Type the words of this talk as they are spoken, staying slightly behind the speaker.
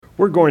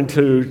We're going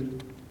to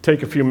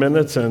take a few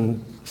minutes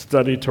and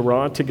study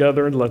Torah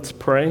together. Let's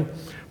pray.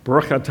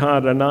 Baruch atah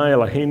Adonai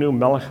Eloheinu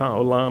melech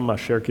haolam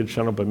asher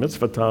kidshanu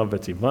b'mitzvotav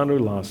v'tzivanu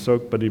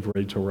la'asok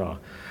b'divrei Torah.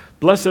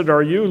 Blessed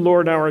are you,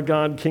 Lord our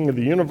God, King of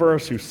the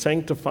universe, who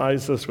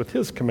sanctifies us with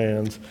his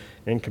commands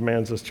and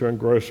commands us to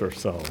engross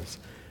ourselves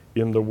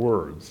in the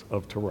words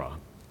of Torah.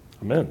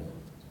 Amen.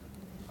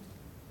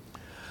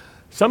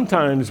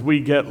 Sometimes we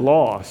get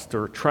lost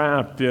or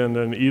trapped in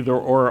an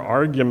either-or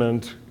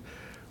argument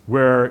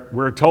where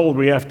we're told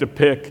we have to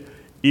pick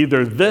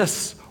either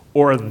this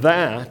or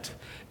that,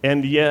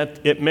 and yet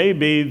it may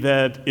be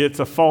that it's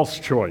a false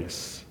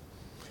choice.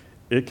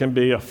 It can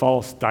be a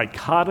false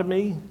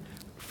dichotomy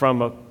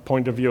from a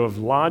point of view of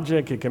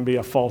logic. It can be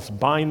a false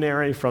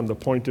binary from the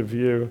point of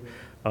view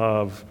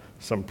of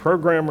some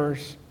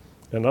programmers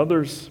and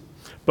others.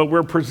 But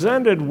we're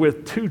presented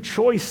with two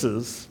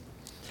choices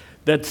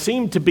that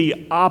seem to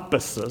be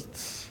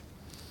opposites,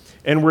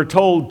 and we're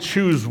told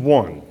choose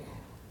one.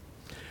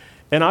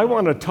 And I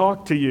want to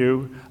talk to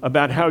you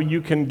about how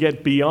you can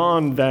get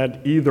beyond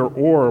that either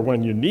or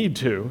when you need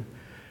to.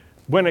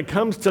 When it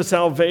comes to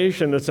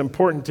salvation, it's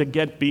important to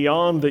get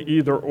beyond the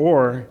either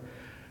or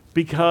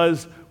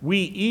because we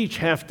each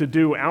have to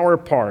do our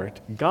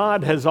part.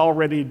 God has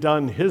already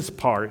done his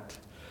part,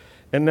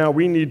 and now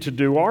we need to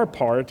do our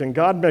part. And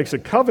God makes a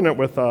covenant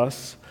with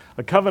us.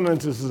 A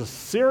covenant is a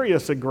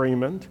serious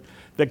agreement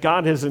that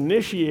God has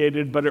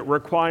initiated, but it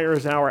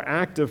requires our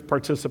active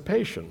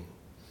participation.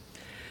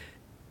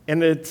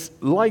 And it's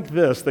like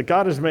this, that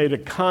God has made a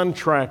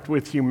contract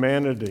with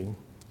humanity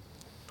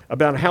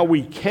about how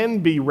we can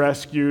be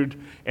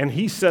rescued, and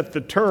he set the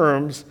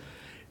terms.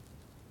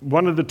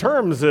 One of the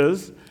terms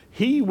is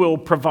he will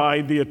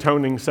provide the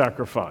atoning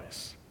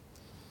sacrifice.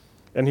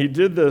 And he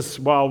did this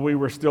while we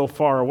were still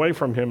far away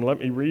from him. Let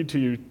me read to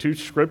you two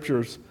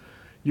scriptures.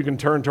 You can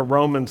turn to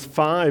Romans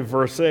 5,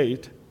 verse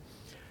 8.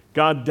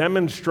 God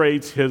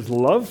demonstrates his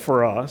love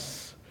for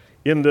us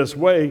in this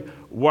way.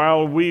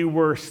 While we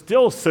were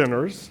still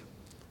sinners,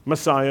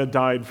 Messiah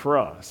died for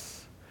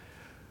us.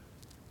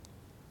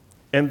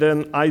 And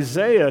then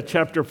Isaiah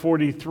chapter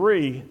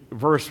 43,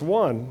 verse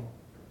 1,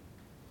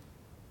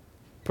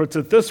 puts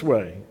it this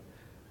way.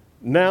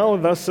 Now,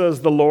 thus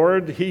says the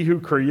Lord, he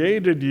who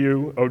created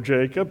you, O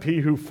Jacob,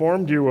 he who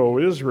formed you, O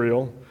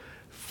Israel,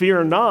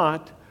 fear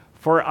not,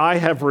 for I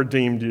have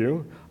redeemed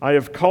you. I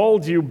have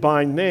called you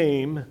by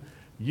name.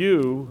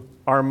 You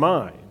are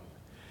mine.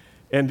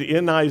 And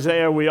in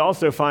Isaiah, we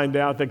also find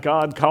out that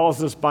God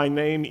calls us by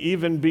name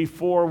even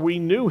before we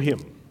knew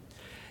him.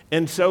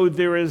 And so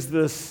there is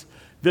this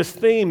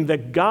theme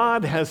that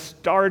God has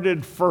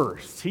started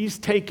first. He's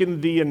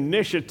taken the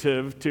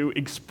initiative to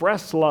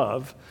express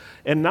love.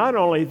 And not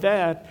only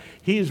that,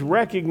 he's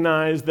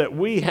recognized that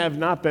we have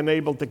not been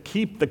able to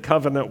keep the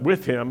covenant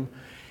with him,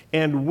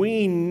 and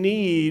we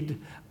need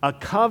a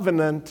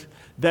covenant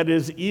that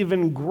is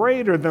even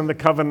greater than the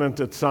covenant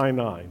at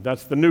Sinai.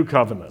 That's the new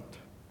covenant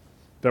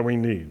that we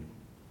need.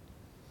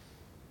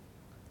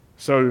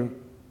 So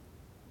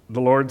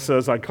the Lord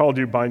says, I called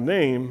you by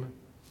name.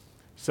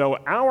 So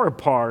our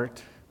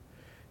part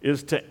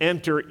is to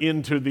enter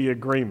into the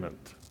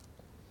agreement.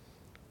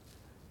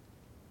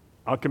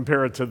 I'll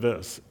compare it to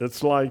this.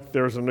 It's like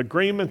there's an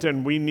agreement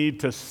and we need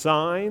to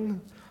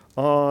sign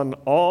on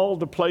all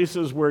the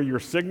places where your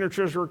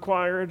signature is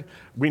required.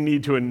 We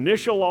need to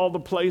initial all the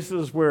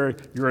places where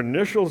your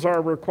initials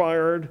are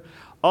required.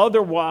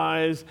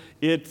 Otherwise,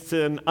 it's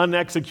an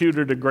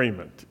unexecuted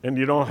agreement, and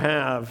you don't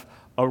have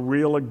a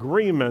real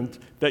agreement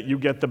that you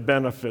get the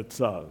benefits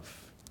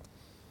of.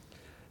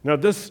 Now,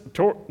 this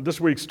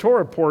week's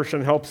Torah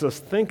portion helps us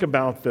think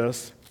about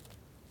this,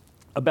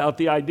 about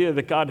the idea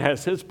that God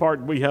has his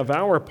part, we have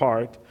our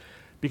part,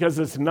 because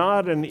it's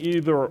not an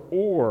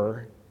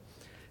either-or,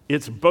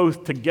 it's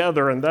both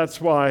together, and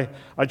that's why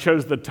I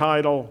chose the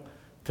title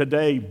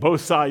today,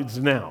 Both Sides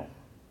Now.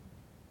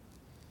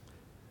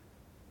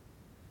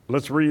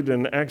 Let's read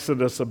in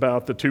Exodus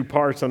about the two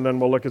parts, and then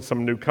we'll look at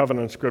some New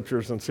Covenant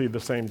scriptures and see the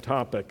same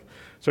topic.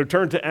 So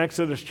turn to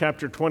Exodus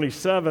chapter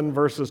 27,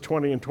 verses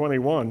 20 and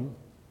 21.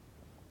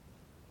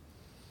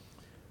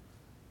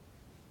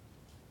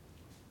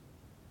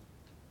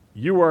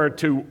 You are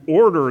to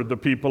order the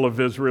people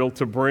of Israel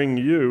to bring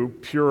you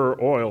pure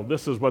oil.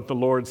 This is what the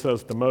Lord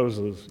says to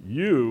Moses.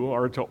 You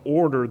are to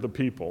order the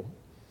people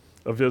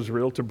of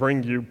Israel to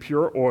bring you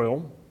pure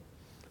oil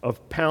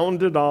of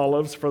pounded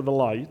olives for the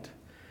light,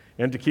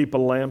 and to keep a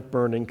lamp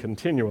burning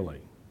continually.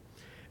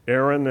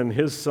 Aaron and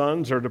his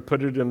sons are to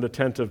put it in the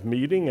tent of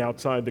meeting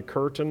outside the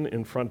curtain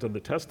in front of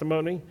the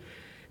testimony,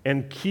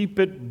 and keep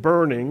it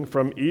burning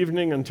from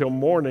evening until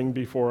morning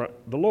before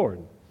the Lord.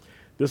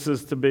 This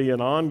is to be an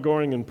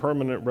ongoing and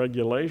permanent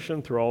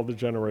regulation through all the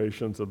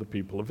generations of the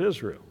people of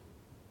Israel.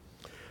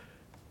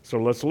 So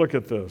let's look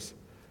at this.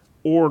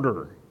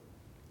 Order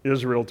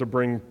Israel to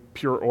bring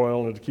pure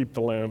oil and to keep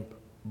the lamp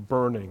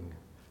burning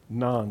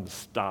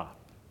non-stop.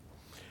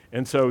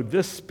 And so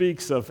this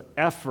speaks of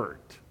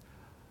effort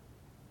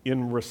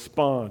in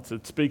response.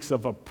 It speaks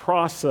of a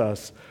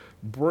process.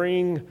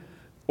 Bring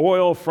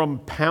oil from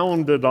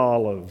pounded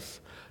olives.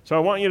 So I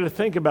want you to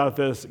think about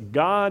this.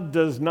 God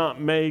does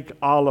not make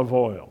olive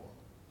oil.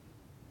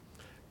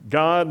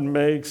 God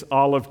makes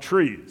olive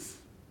trees.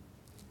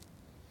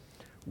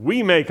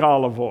 We make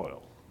olive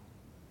oil.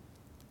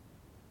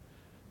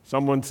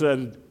 Someone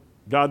said,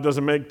 God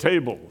doesn't make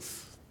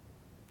tables.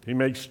 He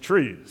makes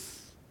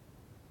trees.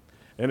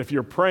 And if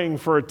you're praying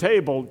for a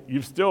table,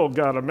 you've still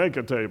got to make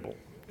a table.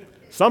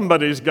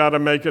 Somebody's got to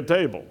make a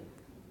table.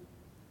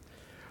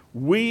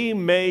 We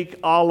make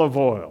olive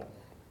oil.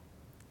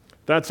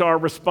 That's our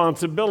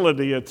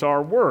responsibility. It's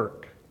our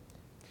work.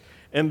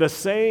 And the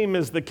same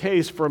is the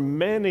case for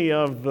many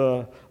of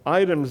the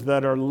items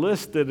that are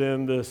listed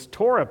in this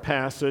Torah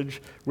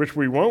passage, which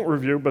we won't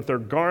review, but they're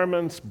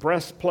garments,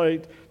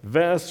 breastplate,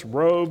 vests,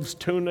 robes,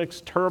 tunics,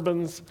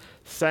 turbans,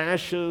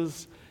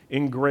 sashes,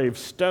 engraved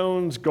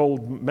stones,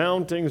 gold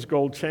mountings,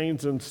 gold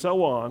chains, and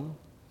so on.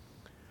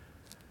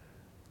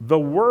 The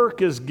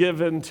work is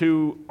given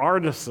to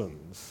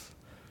artisans,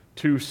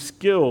 to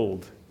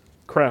skilled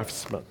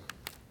craftsmen.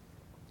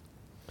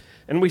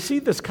 And we see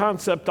this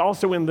concept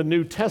also in the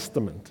New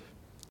Testament.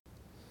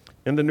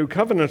 In the New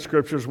Covenant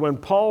Scriptures, when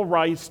Paul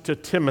writes to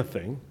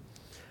Timothy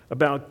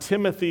about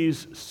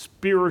Timothy's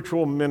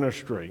spiritual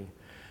ministry,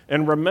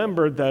 and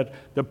remember that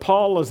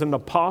Paul is an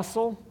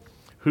apostle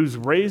who's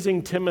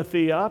raising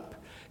Timothy up,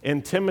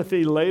 and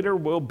Timothy later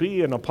will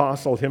be an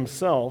apostle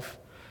himself.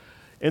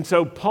 And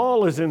so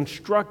Paul is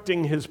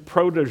instructing his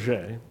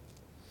protege,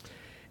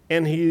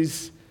 and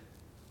he's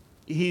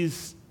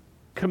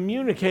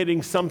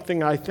communicating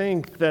something, I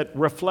think, that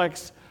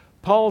reflects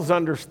Paul's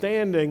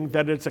understanding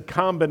that it's a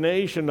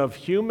combination of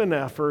human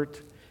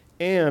effort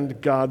and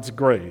God's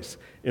grace.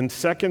 In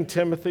 2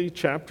 Timothy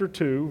chapter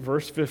 2,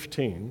 verse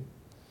 15,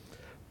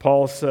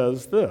 Paul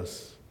says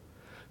this,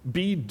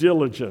 "Be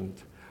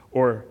diligent,"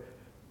 or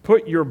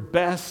put your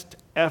best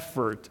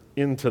effort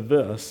into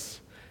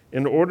this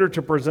in order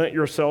to present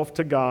yourself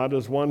to God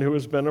as one who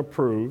has been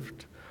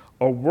approved,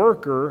 a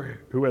worker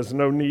who has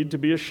no need to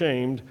be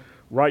ashamed,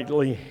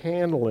 rightly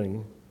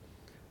handling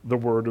the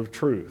word of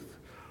truth.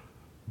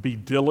 Be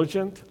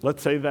diligent.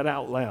 Let's say that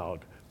out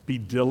loud. Be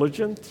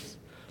diligent.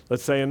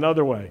 Let's say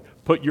another way.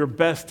 Put your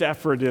best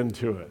effort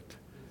into it.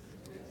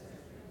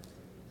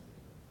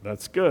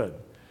 That's good.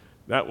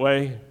 That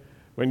way,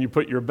 when you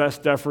put your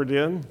best effort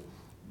in,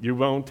 you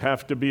won't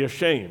have to be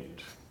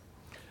ashamed.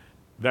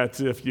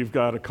 That's if you've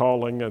got a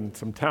calling and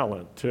some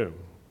talent, too.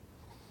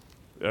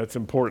 That's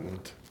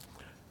important.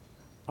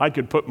 I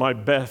could put my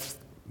best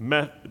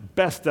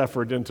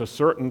effort into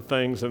certain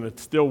things, and it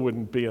still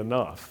wouldn't be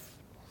enough.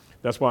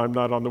 That's why I'm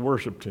not on the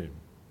worship team.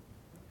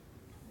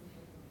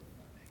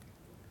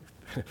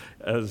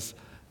 As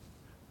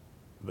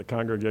the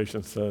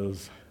congregation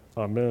says,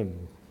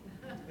 Amen.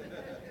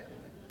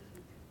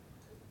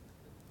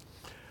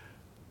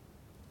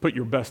 Put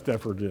your best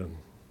effort in.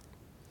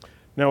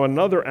 Now,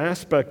 another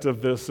aspect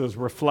of this is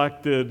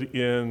reflected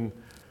in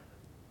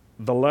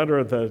the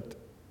letter that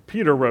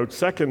Peter wrote,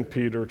 2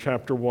 Peter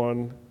chapter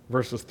 1,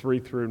 verses 3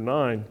 through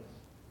 9.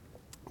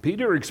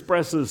 Peter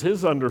expresses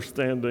his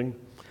understanding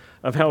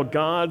of how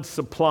God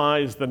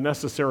supplies the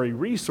necessary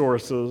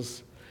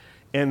resources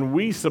and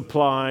we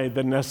supply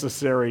the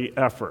necessary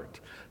effort.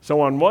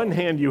 So on one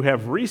hand, you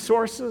have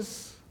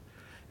resources,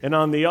 and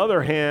on the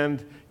other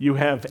hand, you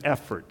have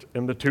effort,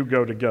 and the two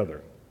go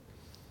together.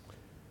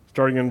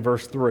 Starting in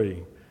verse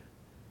 3,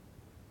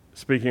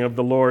 speaking of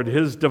the Lord,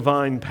 His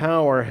divine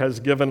power has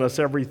given us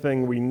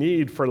everything we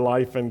need for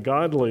life and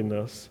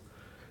godliness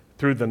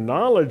through the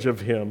knowledge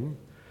of Him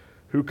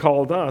who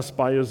called us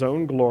by His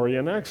own glory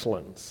and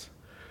excellence.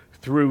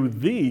 Through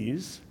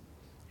these,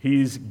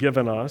 He's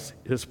given us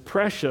His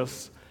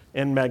precious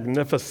and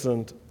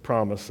magnificent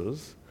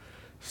promises,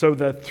 so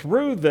that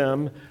through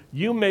them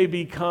you may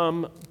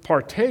become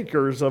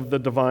partakers of the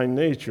divine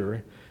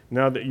nature,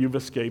 now that you've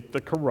escaped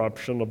the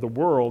corruption of the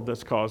world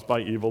that's caused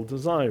by evil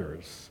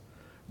desires.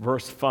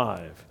 Verse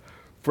 5,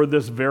 for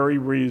this very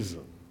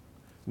reason.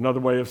 Another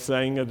way of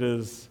saying it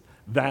is,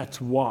 that's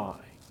why.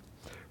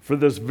 For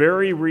this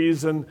very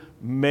reason,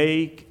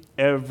 make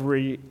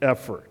every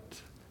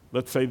effort.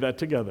 Let's say that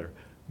together.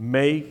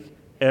 Make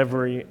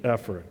every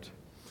effort.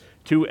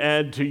 To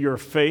add to your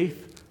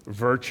faith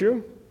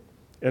virtue,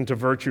 and to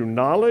virtue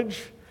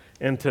knowledge,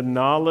 and to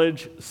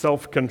knowledge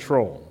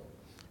self-control,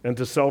 and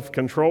to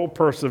self-control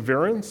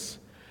perseverance,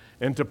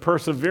 and to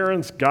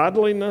perseverance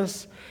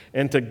godliness,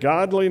 and to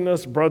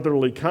godliness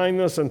brotherly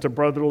kindness, and to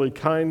brotherly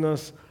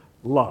kindness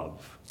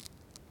love.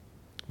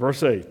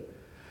 Verse 8,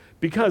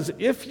 because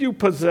if you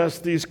possess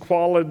these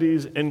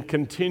qualities and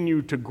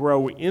continue to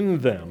grow in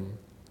them,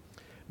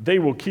 they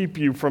will keep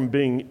you from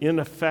being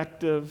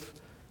ineffective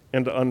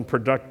and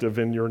unproductive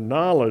in your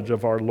knowledge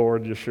of our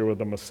Lord Yeshua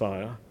the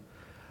Messiah.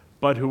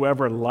 But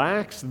whoever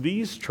lacks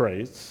these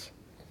traits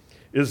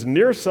is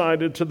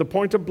nearsighted to the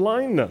point of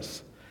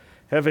blindness,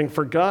 having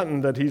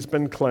forgotten that he's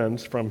been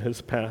cleansed from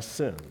his past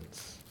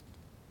sins.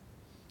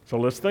 So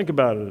let's think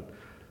about it.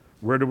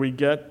 Where do we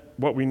get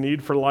what we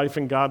need for life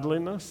and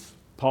godliness?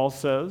 Paul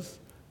says,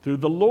 through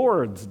the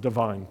Lord's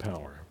divine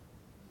power.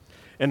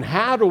 And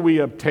how do we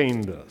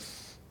obtain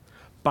this?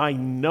 By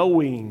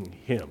knowing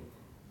him.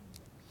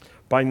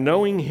 By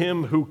knowing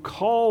him who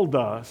called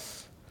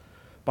us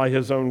by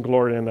his own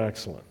glory and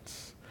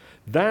excellence.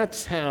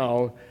 That's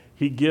how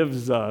he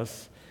gives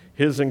us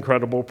his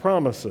incredible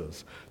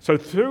promises. So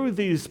through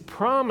these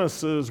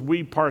promises,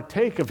 we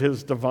partake of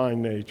his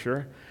divine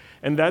nature,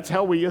 and that's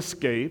how we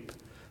escape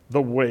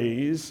the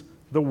ways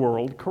the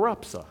world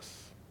corrupts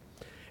us.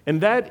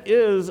 And that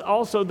is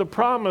also the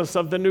promise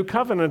of the new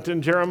covenant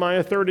in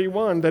Jeremiah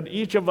 31, that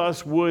each of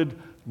us would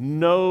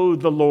know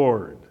the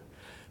Lord.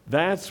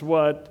 That's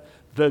what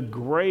the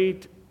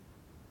great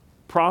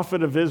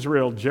prophet of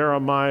Israel,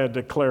 Jeremiah,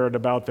 declared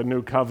about the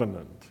new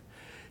covenant.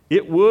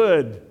 It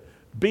would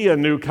be a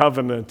new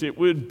covenant. It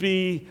would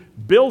be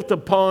built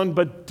upon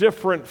but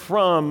different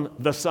from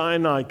the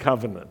Sinai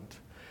covenant.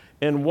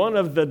 And one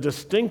of the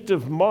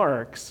distinctive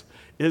marks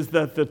is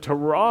that the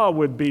Torah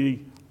would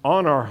be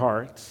on our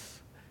hearts.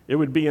 It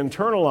would be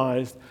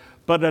internalized.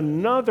 But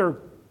another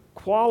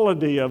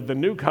quality of the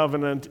new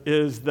covenant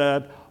is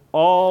that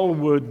all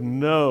would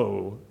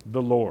know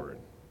the Lord,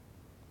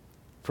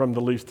 from the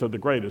least to the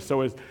greatest.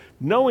 So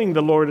knowing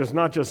the Lord is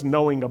not just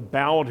knowing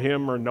about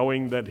him or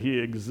knowing that he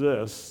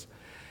exists.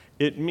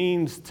 It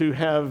means to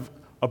have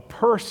a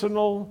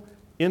personal,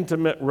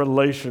 intimate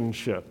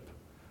relationship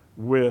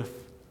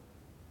with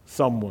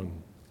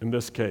someone, in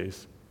this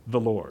case, the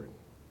Lord.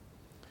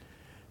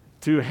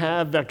 To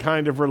have that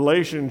kind of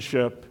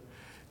relationship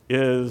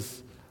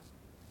is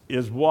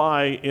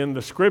why in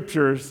the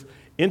scriptures,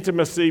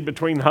 intimacy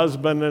between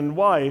husband and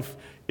wife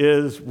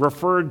is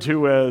referred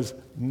to as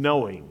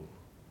knowing.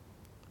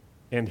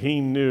 And he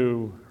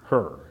knew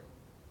her.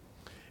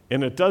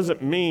 And it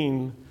doesn't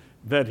mean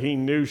that he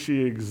knew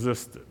she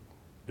existed.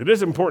 It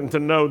is important to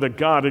know that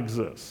God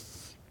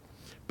exists.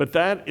 But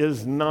that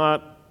is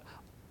not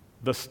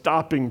the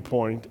stopping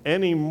point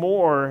any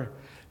more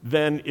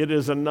than it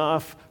is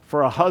enough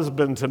for a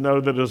husband to know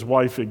that his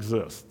wife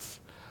exists.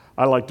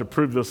 I like to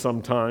prove this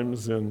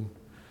sometimes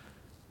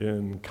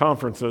in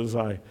conferences.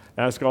 I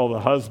ask all the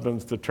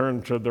husbands to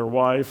turn to their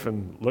wife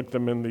and look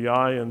them in the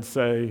eye and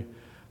say,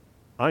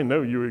 I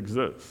know you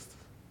exist.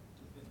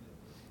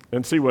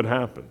 And see what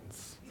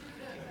happens.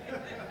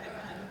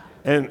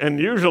 And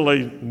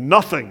usually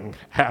nothing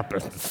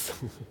happens.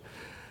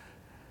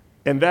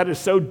 And that is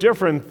so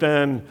different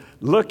than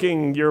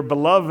looking your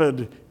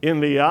beloved in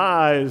the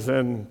eyes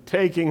and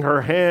taking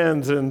her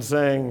hands and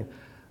saying,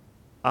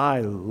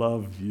 I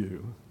love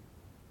you,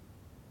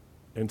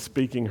 and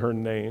speaking her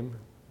name.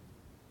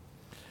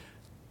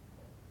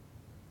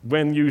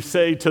 When you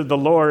say to the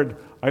Lord,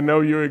 I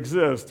know you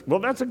exist, well,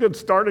 that's a good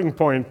starting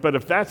point, but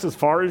if that's as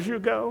far as you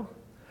go,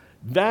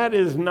 that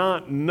is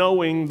not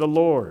knowing the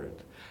Lord.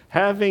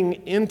 Having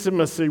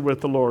intimacy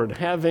with the Lord,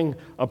 having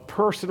a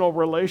personal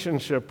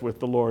relationship with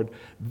the Lord,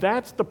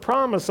 that's the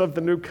promise of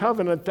the new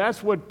covenant.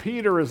 That's what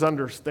Peter is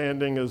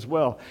understanding as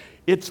well.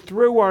 It's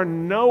through our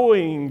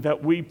knowing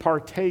that we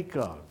partake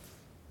of.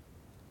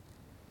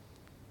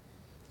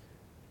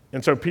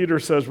 And so Peter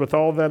says, with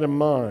all that in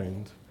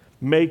mind,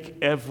 make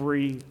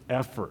every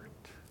effort.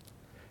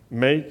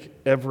 Make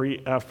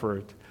every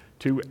effort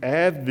to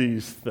add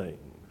these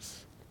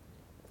things.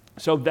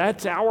 So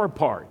that's our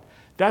part.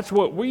 That's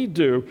what we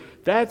do.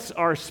 That's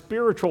our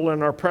spiritual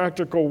and our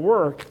practical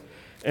work.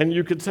 And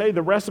you could say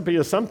the recipe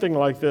is something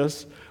like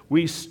this.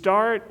 We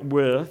start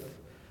with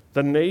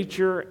the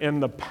nature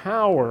and the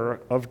power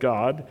of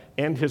God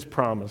and his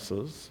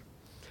promises.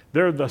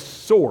 They're the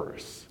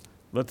source.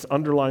 Let's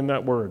underline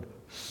that word,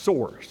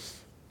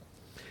 source.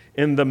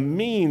 And the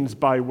means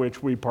by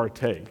which we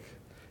partake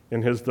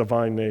in his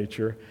divine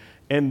nature.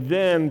 And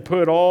then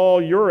put all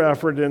your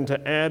effort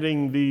into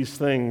adding these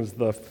things,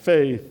 the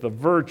faith, the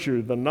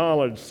virtue, the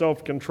knowledge,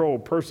 self-control,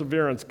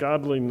 perseverance,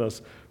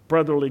 godliness,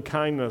 brotherly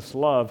kindness,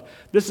 love.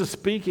 This is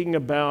speaking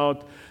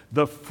about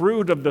the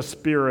fruit of the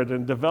Spirit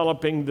and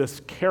developing this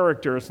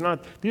character.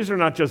 These are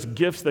not just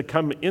gifts that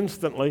come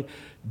instantly.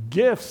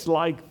 Gifts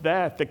like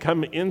that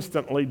come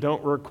instantly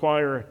don't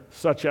require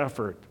such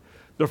effort.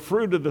 The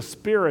fruit of the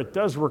Spirit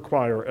does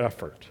require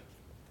effort.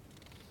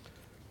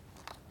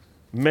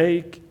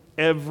 Make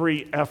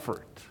every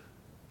effort.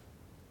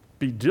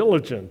 Be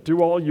diligent.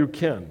 Do all you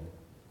can.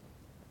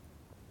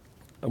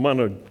 I want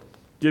to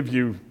give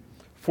you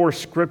 4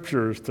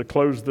 scriptures to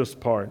close this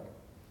part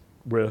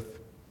with.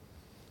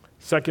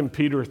 2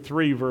 Peter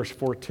 3, verse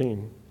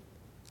 14.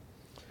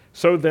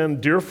 So then,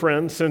 dear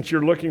friends, since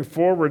you're looking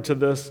forward to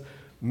this,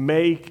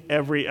 make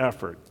every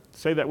effort.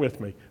 Say that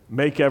with me.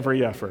 Make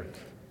every effort.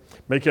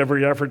 Make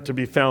every effort to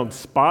be found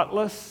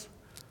spotless,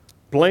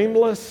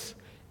 blameless,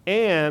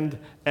 and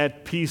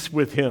at peace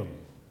with him.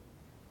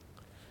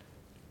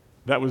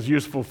 That was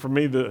useful for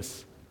me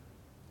this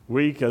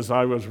week as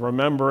I was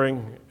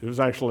remembering. It was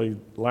actually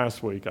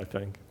last week, I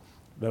think,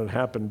 that it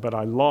happened, but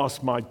I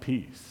lost my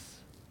peace.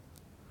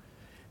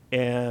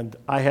 And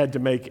I had to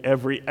make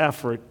every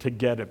effort to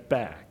get it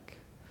back.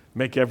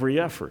 Make every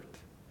effort.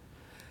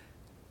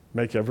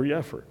 Make every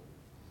effort.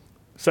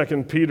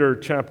 2 Peter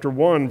chapter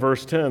 1,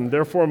 verse 10,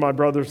 therefore, my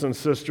brothers and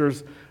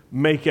sisters,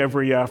 make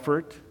every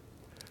effort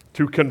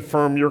to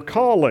confirm your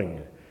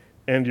calling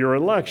and your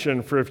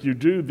election, for if you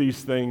do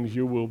these things,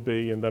 you will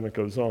be, and then it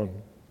goes on.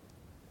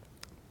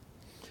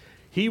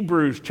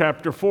 Hebrews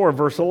chapter 4,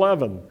 verse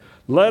 11.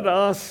 Let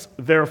us,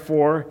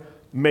 therefore,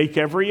 make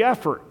every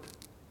effort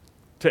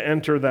to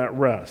enter that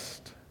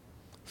rest,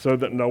 so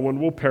that no one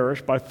will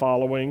perish by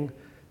following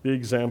the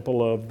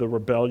example of the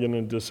rebellion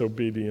and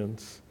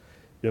disobedience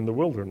in the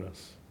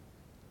wilderness.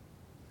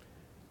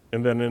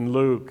 And then in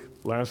Luke,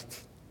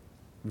 last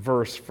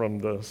verse from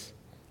this,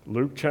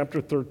 Luke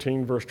chapter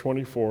 13, verse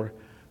 24,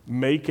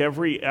 make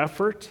every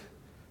effort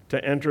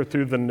to enter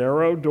through the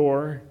narrow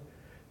door,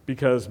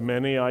 because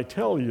many, I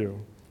tell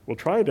you, will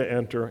try to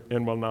enter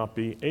and will not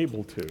be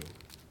able to.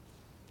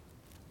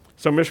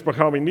 So,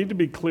 Mishpachah, we need to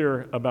be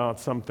clear about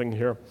something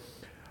here.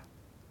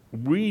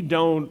 We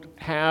don't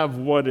have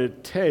what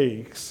it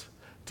takes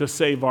to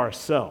save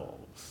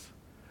ourselves.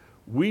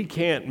 We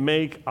can't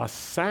make a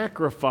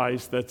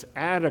sacrifice that's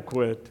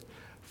adequate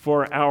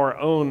for our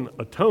own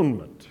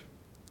atonement.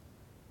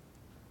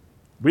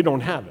 We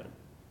don't have it.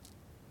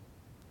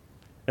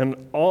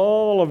 And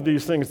all of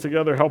these things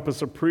together help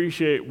us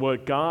appreciate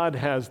what God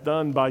has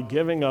done by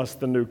giving us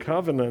the new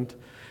covenant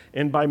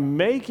and by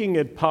making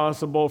it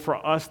possible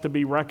for us to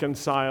be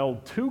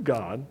reconciled to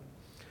God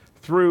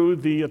through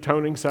the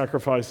atoning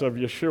sacrifice of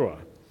Yeshua.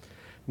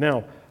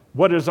 Now,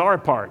 what is our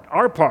part?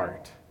 Our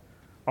part,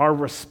 our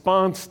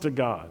response to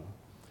God,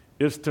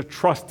 is to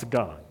trust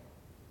God.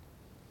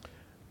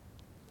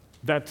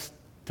 That's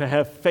to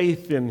have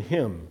faith in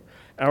Him.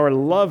 Our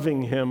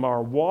loving Him,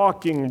 our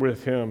walking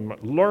with Him,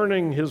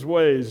 learning His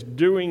ways,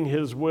 doing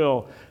His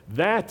will,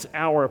 that's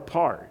our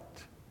part.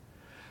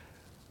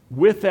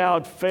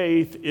 Without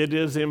faith, it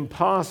is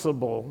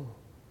impossible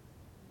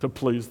to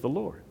please the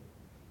Lord.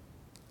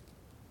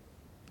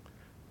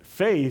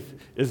 Faith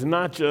is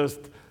not just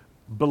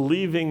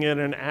believing in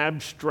an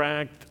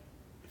abstract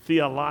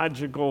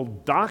theological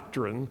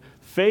doctrine.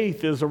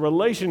 Faith is a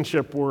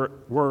relationship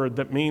word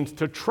that means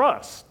to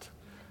trust.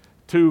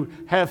 To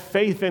have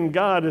faith in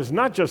God is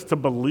not just to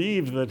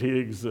believe that He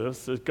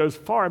exists. It goes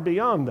far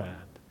beyond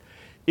that.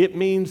 It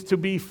means to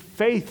be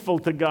faithful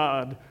to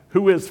God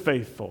who is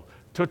faithful,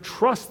 to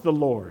trust the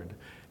Lord,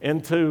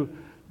 and to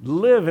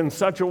live in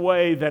such a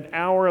way that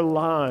our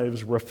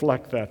lives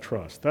reflect that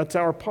trust. That's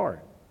our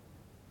part.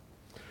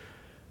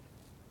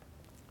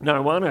 Now, I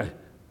want to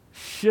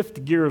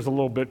shift gears a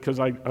little bit because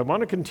I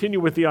want to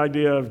continue with the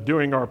idea of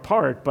doing our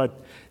part,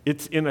 but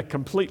it's in a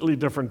completely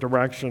different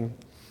direction.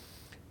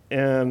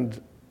 And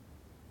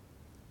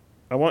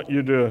I want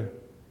you to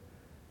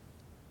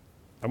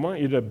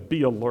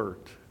be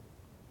alert.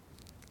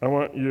 I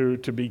want you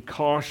to be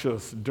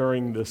cautious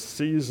during this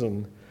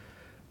season.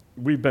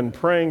 We've been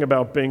praying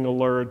about being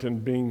alert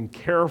and being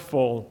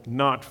careful,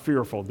 not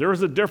fearful.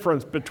 There's a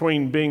difference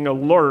between being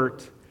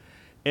alert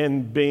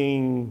and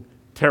being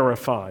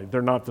terrified.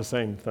 They're not the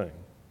same thing.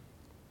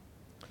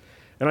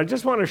 And I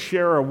just want to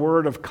share a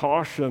word of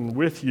caution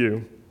with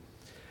you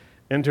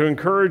and to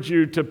encourage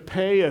you to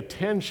pay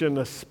attention,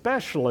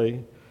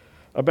 especially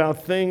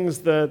about things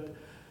that,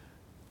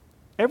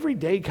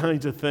 everyday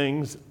kinds of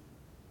things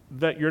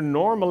that you're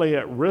normally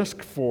at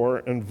risk for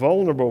and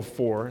vulnerable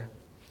for,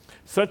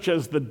 such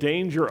as the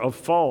danger of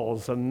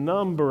falls. A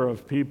number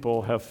of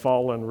people have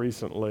fallen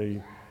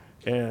recently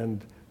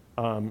and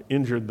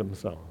injured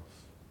themselves.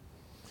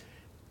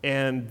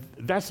 And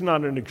that's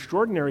not an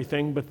extraordinary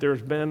thing, but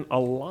there's been a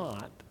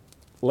lot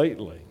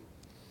lately.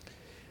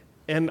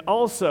 And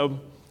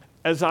also,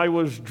 as I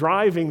was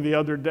driving the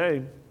other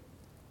day,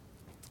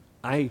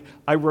 I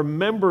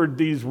remembered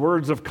these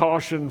words of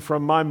caution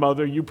from my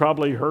mother. You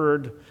probably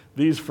heard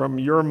these from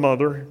your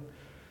mother.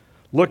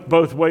 Look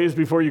both ways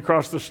before you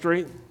cross the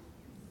street.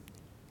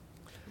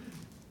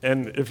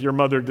 And if your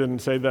mother didn't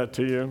say that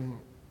to you,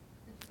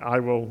 I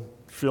will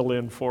fill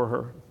in for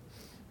her.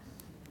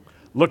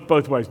 Look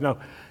both ways. Now,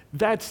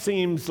 that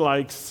seems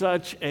like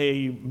such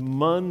a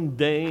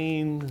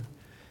mundane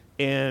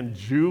and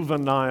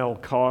juvenile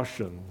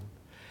caution.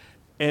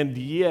 And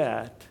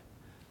yet,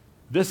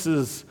 this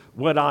is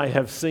what I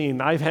have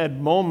seen. I've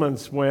had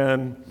moments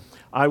when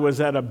I was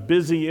at a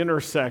busy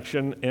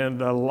intersection and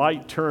the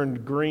light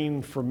turned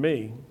green for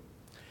me,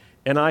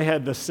 and I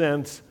had the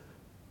sense,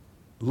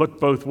 look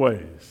both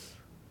ways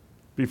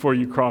before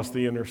you cross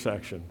the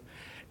intersection.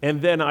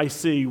 And then I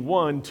see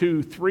 1,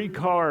 2, 3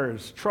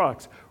 cars,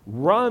 trucks,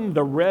 run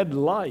the red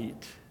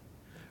light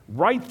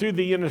right through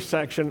the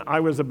intersection I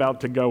was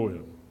about to go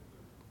in.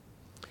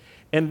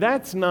 And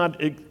that's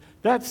not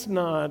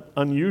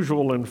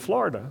unusual in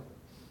Florida.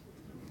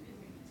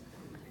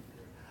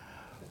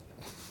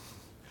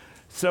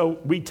 So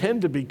we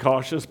tend to be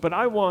cautious, but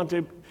I want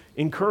to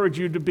encourage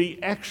you to be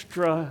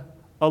extra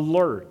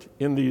alert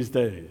in these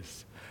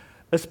days,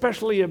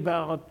 especially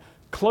about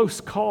close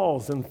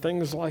calls and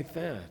things like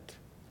that.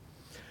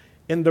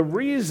 And the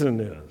reason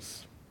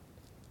is,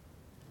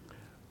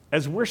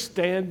 as we're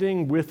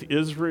standing with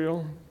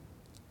Israel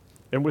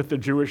and with the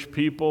Jewish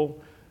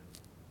people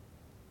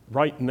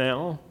right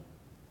now,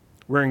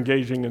 we're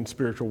engaging in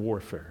spiritual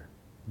warfare.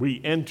 We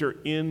enter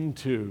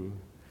into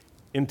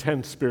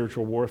intense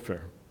spiritual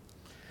warfare.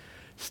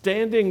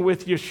 Standing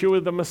with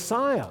Yeshua the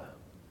Messiah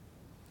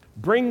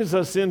brings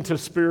us into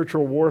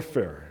spiritual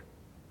warfare.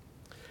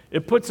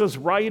 It puts us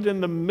right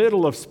in the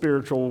middle of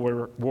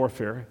spiritual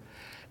warfare.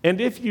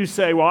 And if you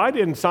say, well, I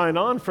didn't sign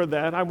on for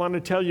that, I want to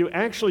tell you,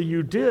 actually,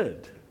 you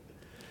did.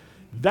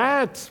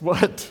 That's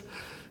what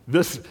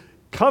this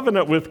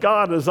covenant with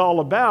God is all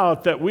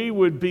about, that we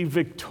would be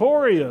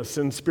victorious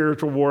in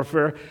spiritual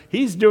warfare.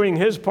 He's doing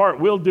his part.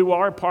 We'll do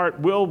our part.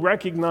 We'll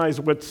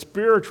recognize what's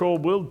spiritual.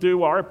 We'll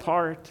do our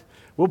part.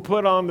 We'll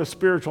put on the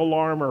spiritual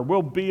armor.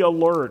 We'll be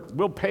alert.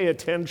 We'll pay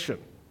attention.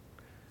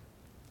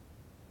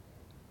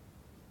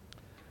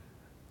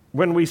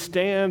 When we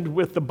stand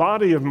with the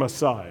body of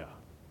Messiah,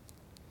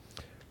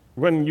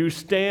 when you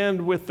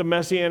stand with the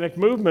Messianic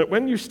movement,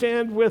 when you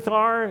stand with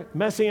our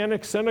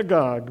Messianic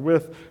synagogue,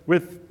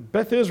 with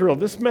Beth Israel,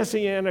 this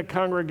Messianic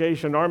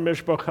congregation, our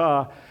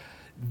mishpachah,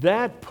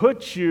 that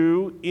puts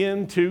you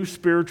into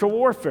spiritual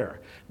warfare.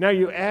 Now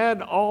you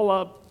add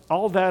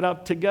all that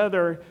up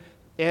together,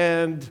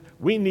 and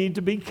we need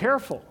to be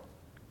careful.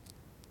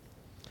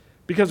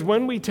 Because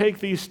when we take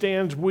these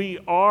stands, we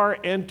are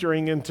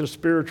entering into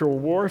spiritual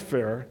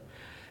warfare.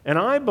 And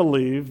I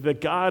believe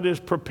that God is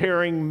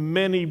preparing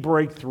many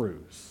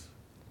breakthroughs.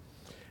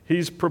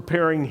 He's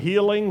preparing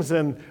healings,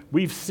 and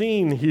we've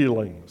seen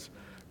healings,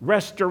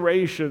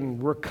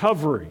 restoration,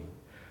 recovery,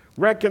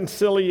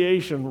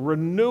 reconciliation,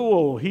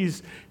 renewal.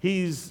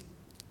 He's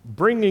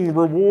bringing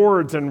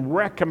rewards and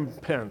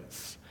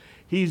recompense.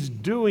 He's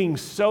doing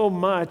so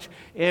much,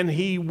 and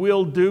he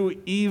will do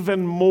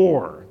even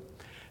more.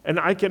 And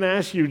I can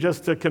ask you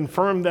just to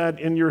confirm that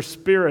in your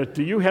spirit.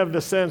 Do you have the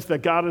sense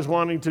that God is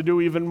wanting to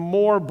do even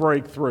more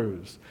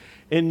breakthroughs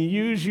and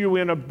use you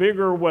in a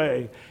bigger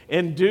way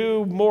and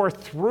do more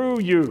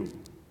through you?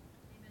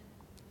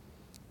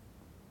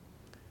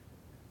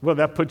 Well,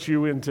 that puts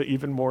you into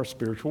even more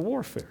spiritual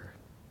warfare.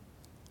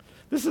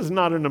 This is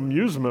not an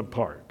amusement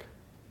park.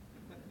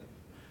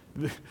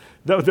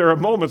 Though there are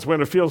moments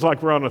when it feels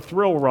like we're on a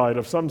thrill ride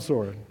of some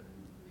sort.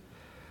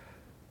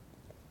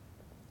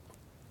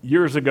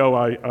 Years ago,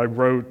 I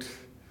wrote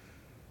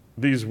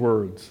these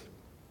words.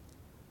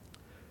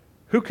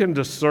 Who can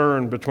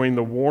discern between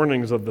the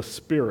warnings of the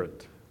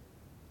Spirit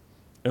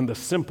and the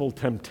simple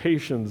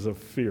temptations of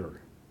fear?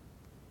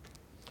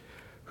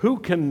 Who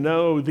can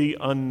know the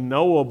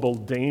unknowable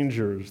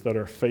dangers that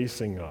are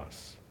facing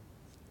us?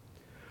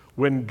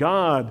 When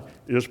God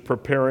is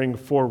preparing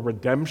for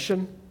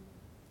redemption,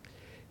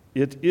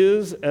 it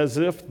is as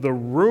if the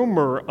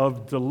rumor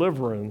of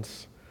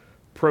deliverance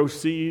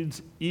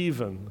proceeds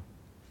even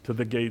to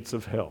the gates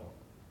of hell.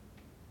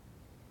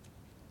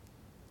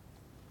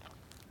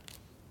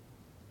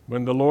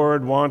 When the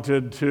Lord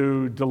wanted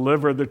to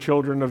deliver the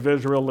children of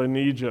Israel in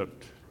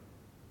Egypt,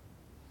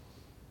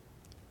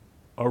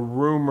 a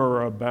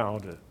rumor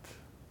about it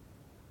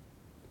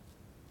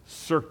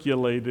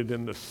circulated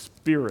in the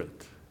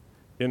spirit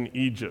in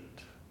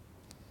Egypt.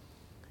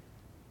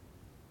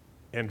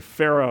 And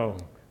Pharaoh,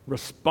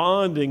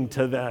 responding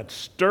to that,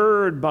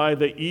 stirred by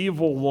the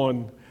evil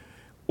one,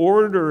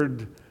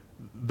 ordered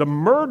the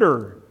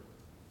murder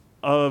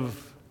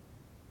of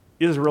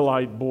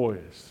Israelite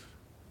boys,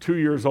 2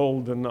 years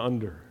old and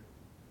under.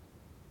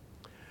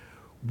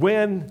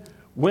 When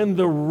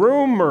the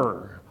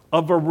rumor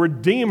of a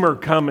redeemer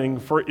coming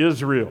for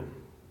Israel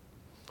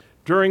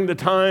during the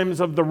times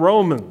of the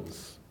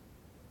Romans,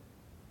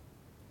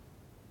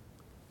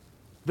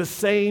 the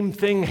same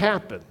thing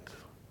happened.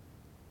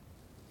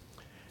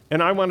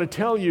 And I want to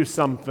tell you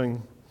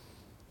something.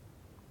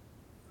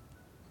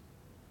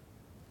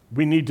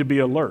 We need to be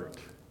alert.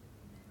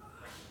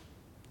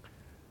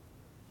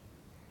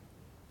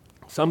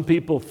 Some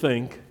people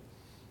think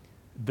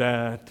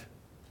that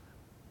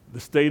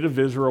the state of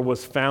Israel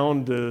was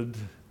founded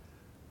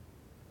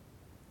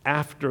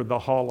after the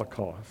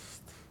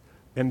Holocaust,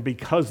 and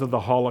because of the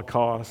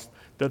Holocaust,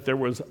 that there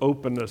was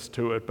openness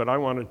to it. But I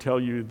want to tell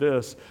you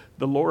this,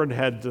 the Lord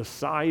had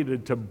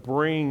decided to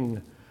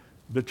bring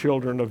the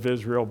children of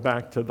Israel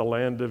back to the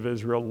land of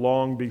Israel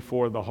long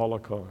before the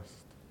Holocaust.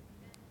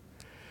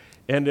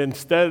 And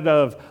instead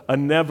of a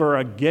never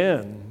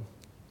again,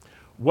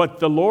 what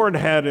the Lord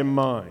had in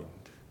mind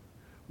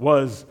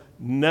was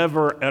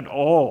never at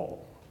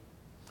all.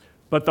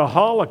 But the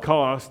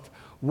Holocaust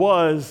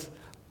was,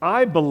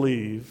 I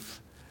believe,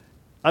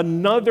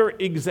 another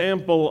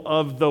example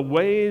of the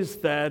ways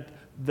that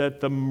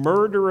the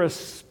murderous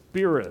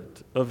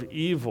spirit of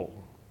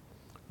evil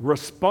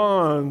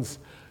responds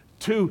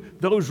to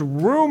those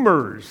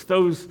rumors,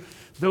 those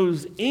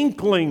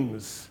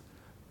inklings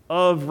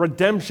of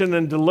redemption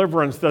and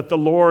deliverance that the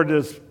Lord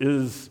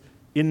is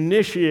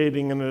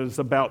initiating and is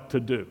about to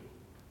do.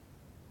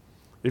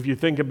 If you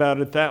think about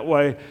it that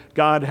way,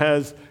 God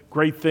has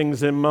great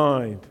things in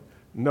mind.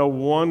 No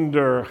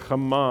wonder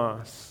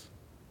Hamas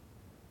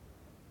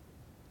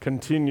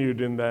continued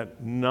in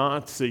that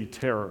Nazi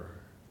terror.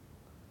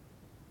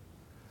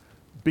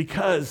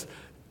 Because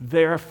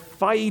they're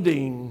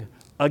fighting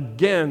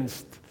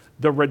against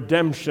the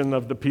redemption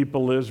of the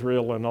people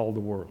Israel and all the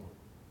world.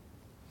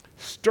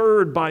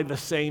 Stirred by the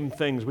same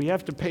things. We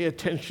have to pay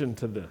attention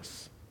to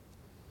this.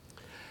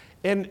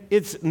 And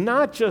it's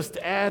not just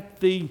at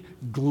the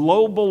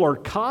global or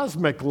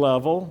cosmic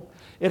level,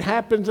 it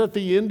happens at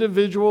the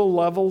individual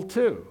level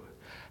too.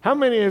 How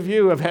many of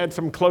you have had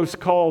some close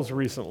calls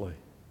recently?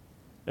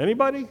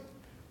 Anybody?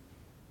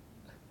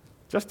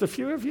 Just a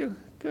few of you?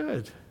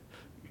 Good.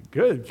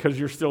 Good, because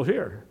you're still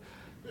here.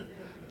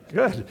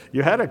 Good.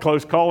 You had a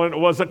close call, and it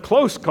was a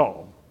close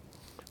call,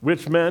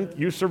 which meant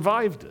you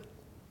survived it,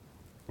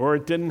 or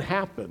it didn't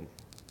happen.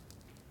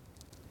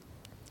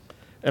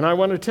 And I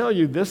want to tell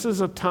you, this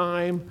is a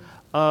time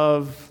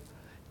of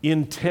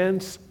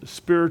intense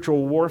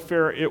spiritual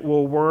warfare. It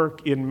will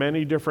work in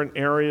many different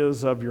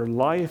areas of your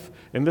life,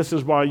 and this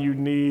is why you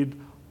need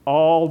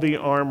all the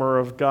armor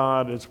of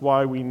God. It's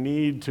why we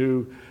need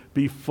to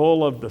be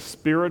full of the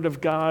Spirit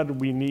of God.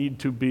 We need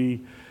to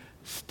be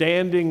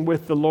standing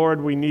with the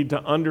Lord. We need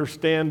to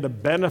understand the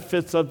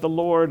benefits of the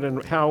Lord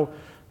and how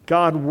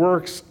God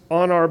works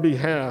on our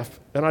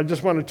behalf. And I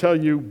just want to tell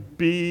you,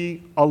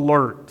 be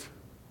alert.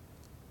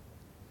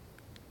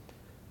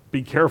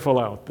 Be careful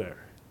out there.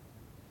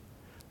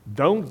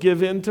 Don't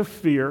give in to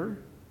fear.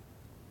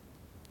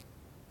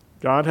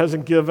 God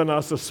hasn't given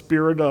us a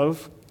spirit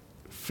of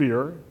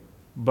fear,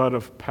 but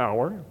of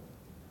power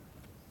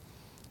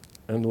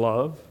and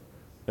love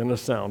and a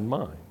sound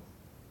mind.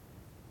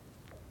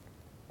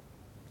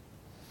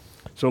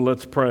 So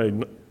let's pray.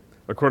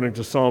 According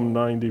to Psalm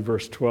 90,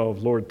 verse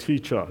 12, Lord,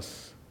 teach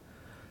us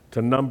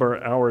to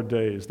number our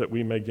days that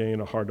we may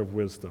gain a heart of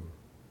wisdom.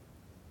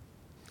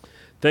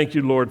 Thank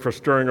you, Lord, for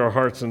stirring our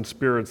hearts and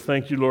spirits.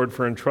 Thank you, Lord,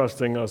 for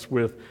entrusting us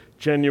with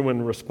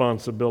genuine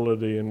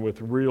responsibility and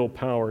with real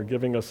power,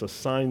 giving us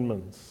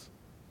assignments.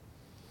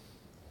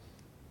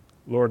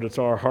 Lord, it's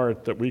our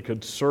heart that we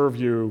could serve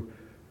you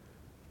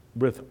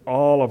with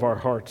all of our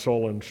heart,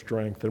 soul, and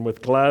strength, and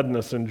with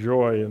gladness and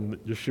joy. In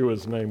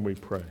Yeshua's name we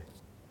pray.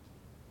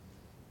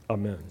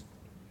 Amen.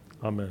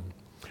 Amen.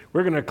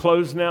 We're going to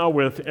close now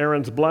with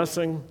Aaron's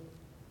blessing.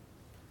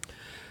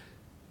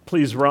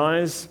 Please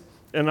rise.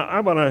 And I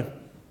want to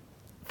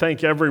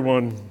thank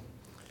everyone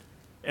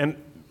and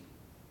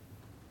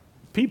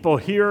people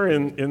here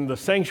in the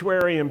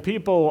sanctuary and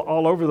people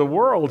all over the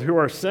world who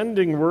are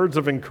sending words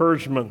of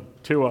encouragement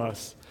to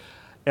us.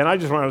 And I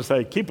just want to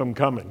say, keep them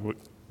coming.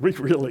 We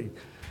really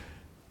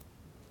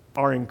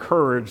are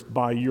encouraged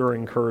by your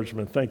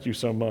encouragement. Thank you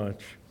so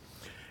much.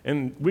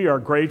 And we are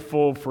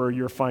grateful for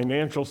your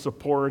financial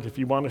support. If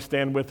you want to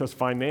stand with us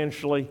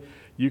financially,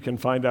 you can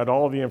find out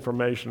all the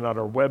information at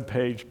our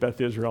webpage,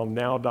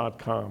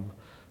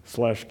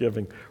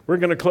 bethisraelnow.com/giving. We're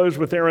going to close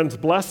with Aaron's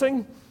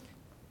blessing.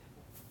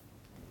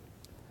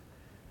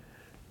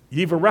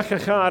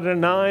 Yivarechecha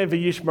Adonai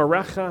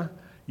v'yishmerecha,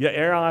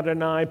 Ya'er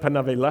Adonai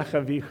panav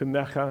elecha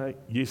v'yichunecha,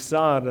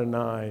 Yisa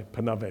Adonai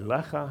panav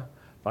elecha,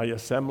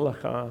 v'yasem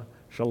lecha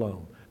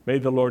shalom. May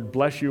the Lord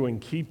bless you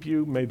and keep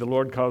you. May the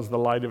Lord cause the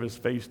light of his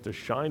face to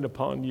shine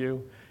upon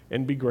you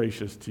and be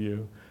gracious to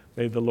you.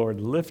 May the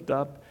Lord lift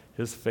up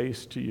his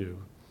face to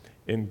you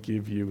and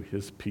give you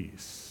his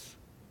peace.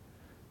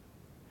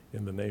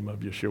 In the name of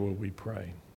Yeshua we pray.